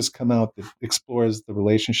just come out that explores the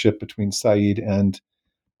relationship between Said and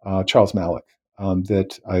Charles Malik.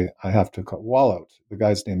 That I have to call Wallout. The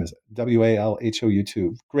guy's name is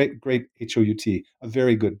Walhout. Great Hout. A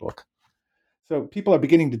very good book. So people are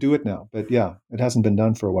beginning to do it now, but yeah, it hasn't been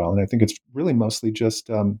done for a while, and I think it's really mostly just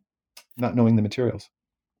not knowing the materials.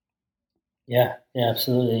 Yeah,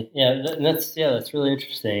 absolutely. Yeah, that's really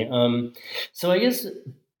interesting. So I guess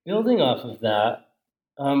building off of that,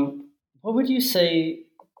 what would you say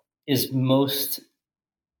is most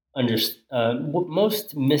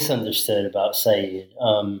misunderstood about Said?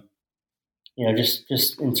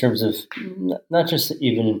 Just in terms of not just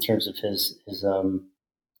even in terms of his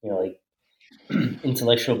like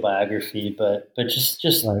intellectual biography, but just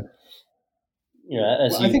Right.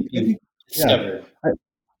 as Well, I think discover. I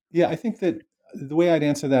think that the way I'd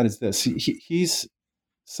answer that is this: he's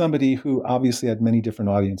somebody who obviously had many different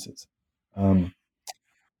audiences. Um,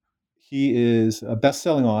 he is a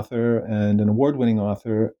best-selling author and an award-winning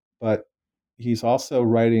author, but he's also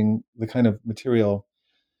writing the kind of material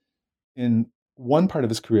in one part of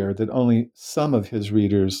his career that only some of his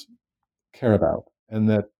readers care about, and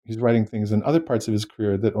that he's writing things in other parts of his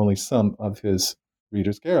career that only some of his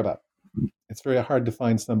readers care about. It's very hard to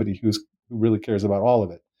find somebody who really cares about all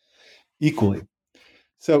of it equally.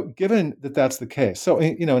 So, given that that's the case, so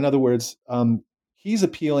in other words, he's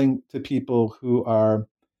appealing to people who are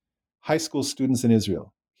high school students in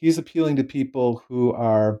Israel. He's appealing to people who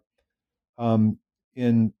are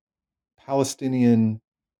in Palestinian,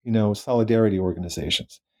 solidarity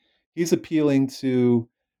organizations. He's appealing to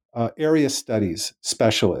area studies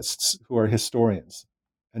specialists who are historians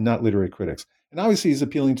and not literary critics. And obviously, he's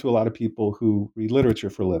appealing to a lot of people who read literature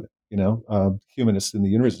for a living, humanists in the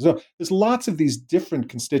university. So there's lots of these different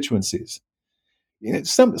constituencies.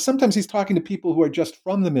 Sometimes he's talking to people who are just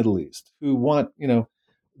from the Middle East, who want,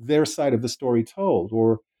 their side of the story told,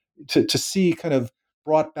 or to see kind of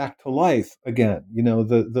brought back to life again,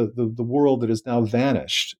 the world that has now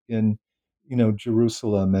vanished in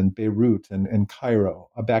Jerusalem and Beirut and Cairo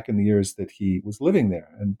back in the years that he was living there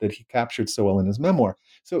and that he captured so well in his memoir.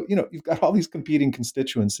 So, you've got all these competing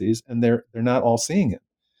constituencies and they're not all seeing it.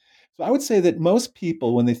 So I would say that most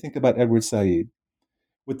people, when they think about Edward Said,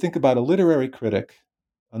 would think about a literary critic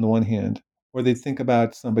on the one hand, or they'd think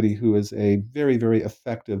about somebody who is a very, very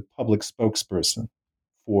effective public spokesperson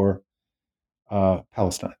for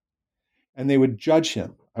Palestine. And they would judge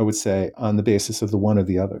him, I would say, on the basis of the one or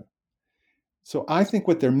the other. So I think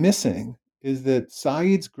what they're missing is that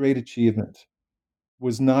Said's great achievement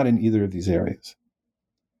was not in either of these areas.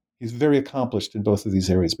 He's very accomplished in both of these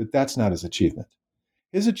areas, but that's not his achievement.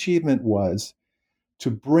 His achievement was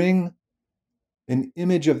to bring an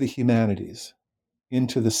image of the humanities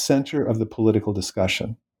into the center of the political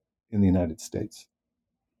discussion in the United States.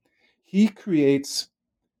 He creates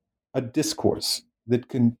a discourse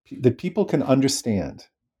that people can understand,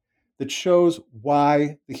 that shows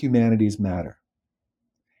why the humanities matter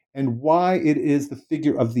and why it is the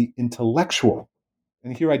figure of the intellectual.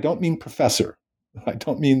 And here I don't mean professor. I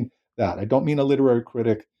don't mean that. I don't mean a literary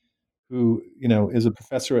critic who, is a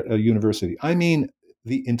professor at a university. I mean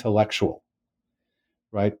the intellectual,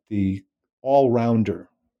 right? The all-rounder,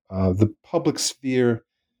 the public sphere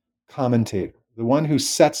commentator, the one who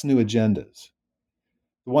sets new agendas,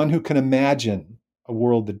 the one who can imagine a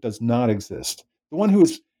world that does not exist, the one who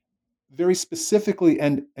is very specifically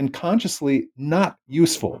and consciously not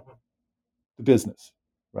useful to business,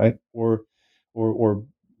 right? Or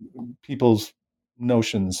people's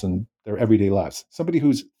notions and their everyday lives. Somebody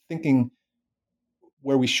who's thinking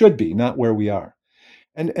where we should be, not where we are.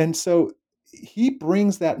 And so he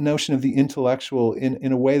brings that notion of the intellectual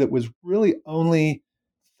in a way that was really only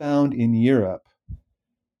found in Europe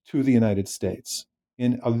to the United States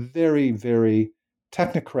in a very, very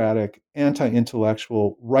technocratic,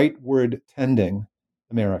 anti-intellectual, rightward tending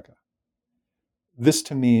America. This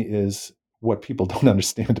to me is what people don't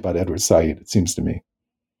understand about Edward Said, it seems to me.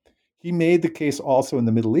 He made the case also in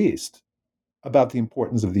the Middle East about the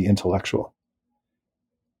importance of the intellectual.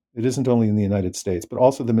 It isn't only in the United States, but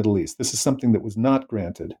also the Middle East. This is something that was not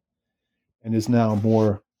granted and is now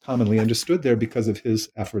more commonly understood there because of his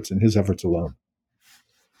efforts and his efforts alone.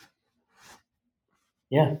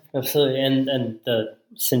 Yeah, absolutely. And the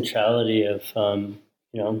centrality of,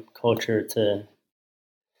 culture to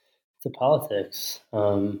politics.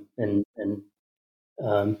 Um,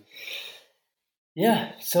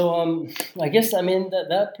 yeah. So, I guess, I mean,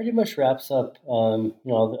 that pretty much wraps up, all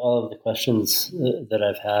of the questions that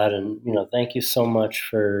I've had. And, thank you so much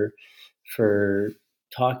for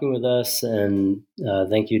talking with us. And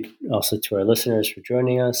thank you also to our listeners for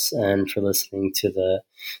joining us and for listening to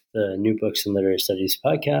the New Books in Literary Studies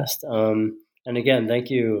podcast. And again, thank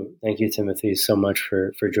you, Timothy, so much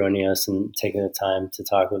for joining us and taking the time to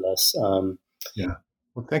talk with us. Yeah.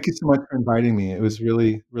 Well, thank you so much for inviting me. It was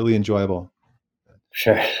really, really enjoyable.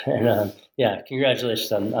 Sure. And yeah,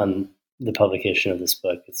 congratulations on the publication of this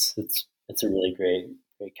book. It's a really great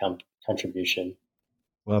contribution.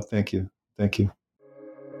 Well, thank you. Thank you.